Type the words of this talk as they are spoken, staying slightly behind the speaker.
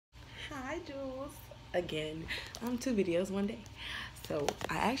Hi Jules. Again, 2 videos one day. So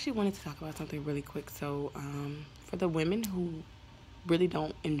I actually wanted to talk about something really quick. So for the women who really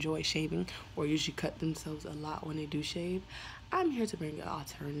don't enjoy shaving or usually cut themselves a lot when they do shave, I'm here to bring an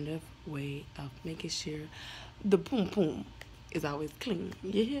alternative way of making sure the poom poom is always clean.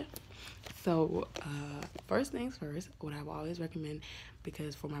 Yeah. So first things first, what I will always recommend,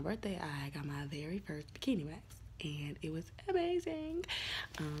 because for my birthday I got my very first bikini wax and it was amazing.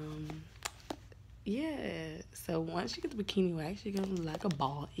 Yeah, so once you get the bikini wax, you're gonna look like a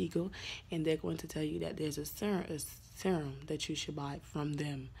bald eagle, and they're going to tell you that there's a serum that you should buy from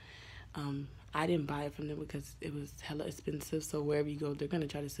them. I didn't buy it from them because it was hella expensive. So wherever you go, they're gonna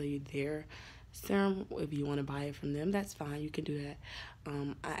try to sell you their serum. If you want to buy it from them, that's fine. You can do that.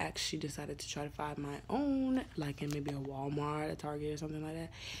 I actually decided to try to find my own, like in maybe a Walmart, a Target, or something like that.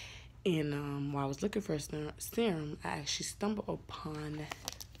 And while I was looking for a serum, I actually stumbled upon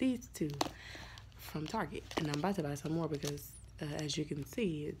these two from Target, and I'm about to buy some more because as you can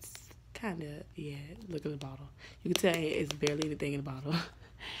see, it's kind of, yeah, look at the bottle. You can tell it's barely anything in the bottle.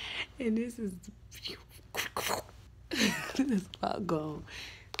 And this is this is about gone.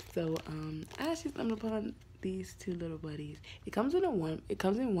 So I actually stumbled upon these two little buddies. It comes in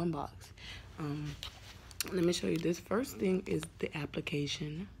one box. Let me show you. This first thing is the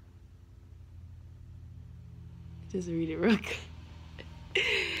application. Just read it real quick.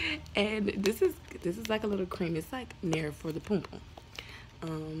 And this is like a little cream. It's like Nair for the poom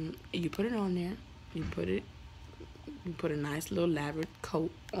poom. You put it on there. You put a nice little elaborate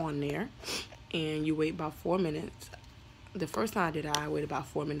coat on there, and you wait about 4 minutes. The first time I did it, I waited about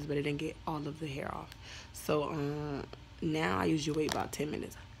 4 minutes, but it didn't get all of the hair off. So now I usually wait about 10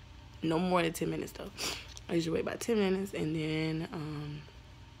 minutes. No more than 10 minutes though. I usually wait about 10 minutes and then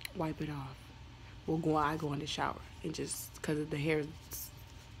wipe it off. I go in the shower, and just because the hair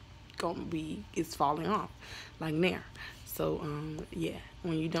it's falling off like Nair. So yeah,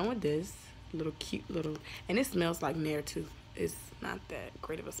 when you're done with this cute little, and it smells like Nair too, it's not that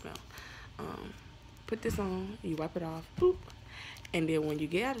great of a smell. Put this on, you wipe it off, boop, and then when you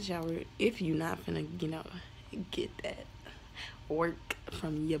get out of the shower, if you're not finna get that work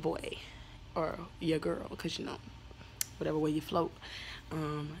from your boy or your girl, because whatever way you float,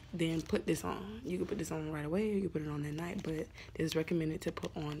 then put this on. You can put this on right away, or you can put it on at night, but it's recommended to put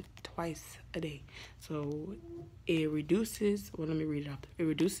on twice a day. So it reduces, well, let me read it off. It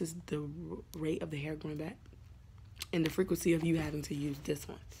reduces the rate of the hair growing back and the frequency of you having to use this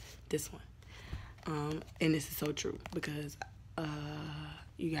one. And this is so true because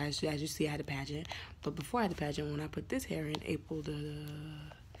you guys, as you see, I had a pageant, but before I had the pageant, when I put this hair in April the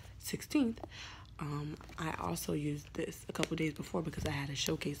 16th, I also used this a couple days before because I had a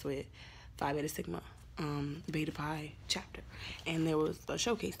showcase with Phi Beta Sigma, Beta Pi chapter, and there was a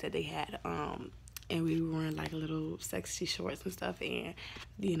showcase that they had, and we were wearing like little sexy shorts and stuff, and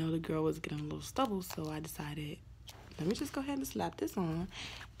the girl was getting a little stubble, so I decided, let me just go ahead and slap this on,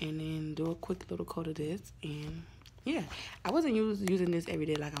 and then do a quick little coat of this, and yeah, I wasn't using this every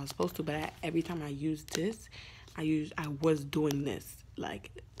day like I was supposed to, but every time I used this, I was doing this,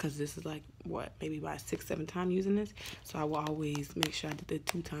 like, because this is like what, maybe about 6-7 times using this, so I will always make sure I did it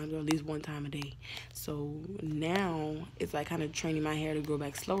 2 times or at least 1 time a day. So now it's like kind of training my hair to grow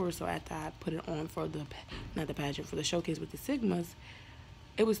back slower. So after I put it on for for the showcase with the Sigmas,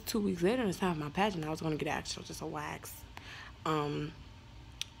 it was 2 weeks later, and it's time for my pageant. I was going to get actual just a wax, and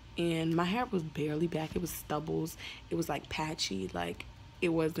my hair was barely back. It was stubbles. It was like patchy, like it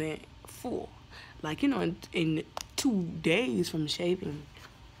wasn't full. Like, in 2 days from shaving,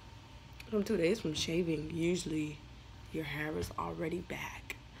 usually your hair is already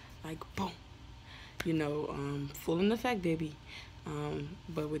back. Like, boom. Full in effect, baby.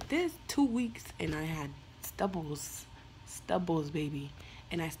 But with this, 2 weeks, and I had stubbles, baby.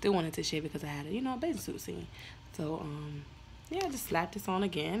 And I still wanted to shave it because I had a bathing suit scene. So, yeah, I just slapped this on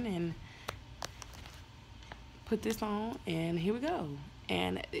again and put this on, and here we go.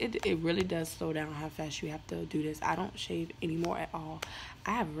 And it really does slow down how fast you have to do this. I don't shave anymore at all.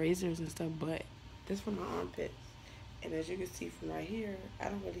 I have razors and stuff, but this for my armpits. And as you can see from right here, I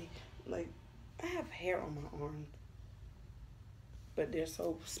don't really, I have hair on my arms, but they're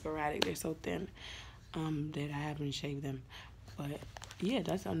so sporadic, they're so thin, that I haven't shaved them. But yeah,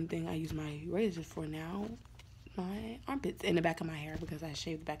 that's the only thing I use my razors for now, my armpits and the back of my hair, because I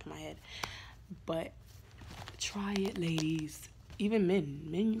shaved the back of my head. But try it, ladies. Even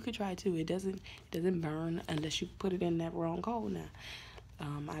men, you could try it too. It doesn't burn unless you put it in that wrong cold. Now,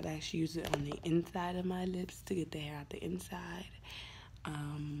 I've actually used it on the inside of my lips to get the hair out the inside.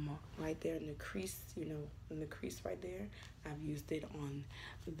 Right there in the crease, in the crease right there. I've used it on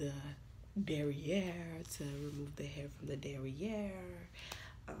the derriere to remove the hair from the derriere.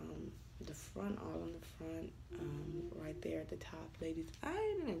 The front, all on the front, right there at the top, ladies.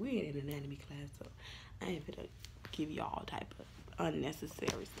 We ain't in an anatomy class, so I ain't gonna give you all type of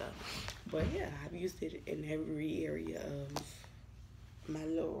unnecessary stuff. But yeah, I've used it in every area of my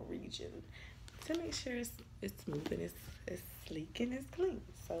lower region to make sure it's smooth and it's sleek and it's clean.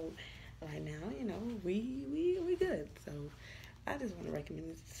 So right now, you know, we good. So I just want to recommend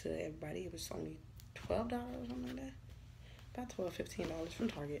this to everybody. It was only $12 or something like that. About $12-15 from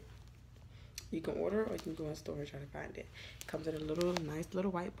Target. You can order or you can go in store and try to find it. It comes in a nice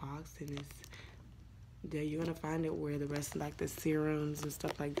little white box, and it's there. You're gonna find it where the rest, like the serums and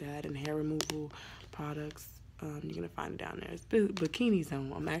stuff like that, and hair removal products. You're gonna find it down there. It's Bikini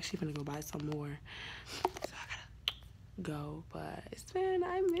Zone. I'm actually gonna go buy some more, so I gotta go. But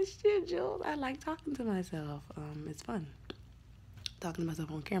I missed you, Jules. I like talking to myself. It's fun talking to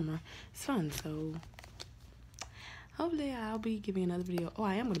myself on camera. It's fun. So hopefully I'll be giving another video. Oh,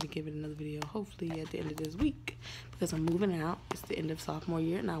 I am going to be giving another video hopefully at the end of this week, because I'm moving out. It's the end of sophomore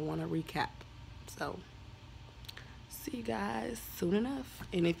year and I want to recap. So see you guys soon enough.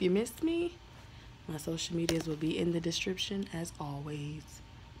 And if you missed me, my social medias will be in the description as always.